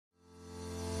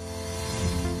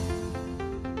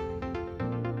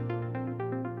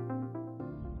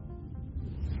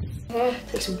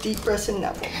Take some deep breaths in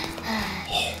that one.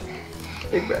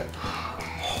 Big breath.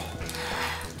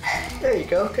 There you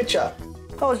go, good job.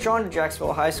 I was drawn to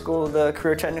Jacksonville High School, the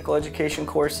career technical education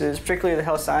courses, particularly the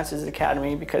Health Sciences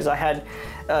Academy, because I had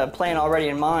a plan already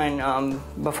in mind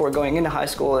before going into high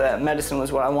school that medicine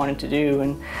was what I wanted to do,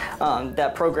 and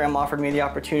that program offered me the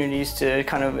opportunities to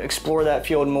kind of explore that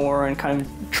field more and kind of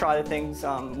try the things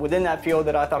within that field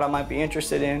that I thought I might be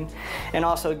interested in, and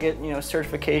also get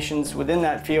certifications within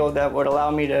that field that would allow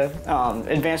me to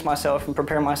advance myself and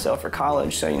prepare myself for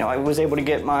college. So I was able to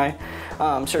get my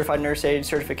certified nurse aide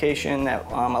certification that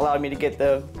allowed me to get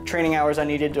the training hours I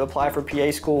needed to apply for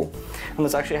PA school, and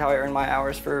that's actually how I earned my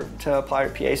hours to apply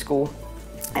to PA school.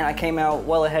 And I came out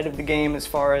well ahead of the game as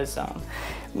far as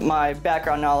my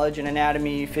background knowledge in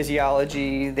anatomy,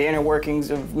 physiology, the inner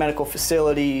workings of medical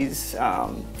facilities,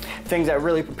 things that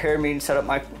really prepared me to set up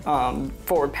my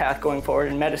forward path going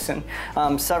forward in medicine.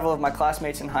 Several of my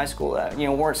classmates in high school that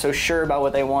weren't so sure about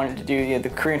what they wanted to do, the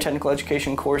career and technical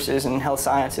education courses and health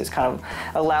sciences kind of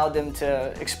allowed them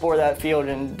to explore that field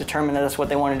and determine that that's what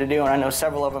they wanted to do. And I know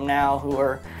several of them now who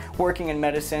are working in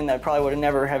medicine that probably would have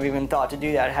never have even thought to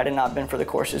do that had it not been for the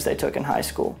courses they took in high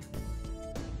school.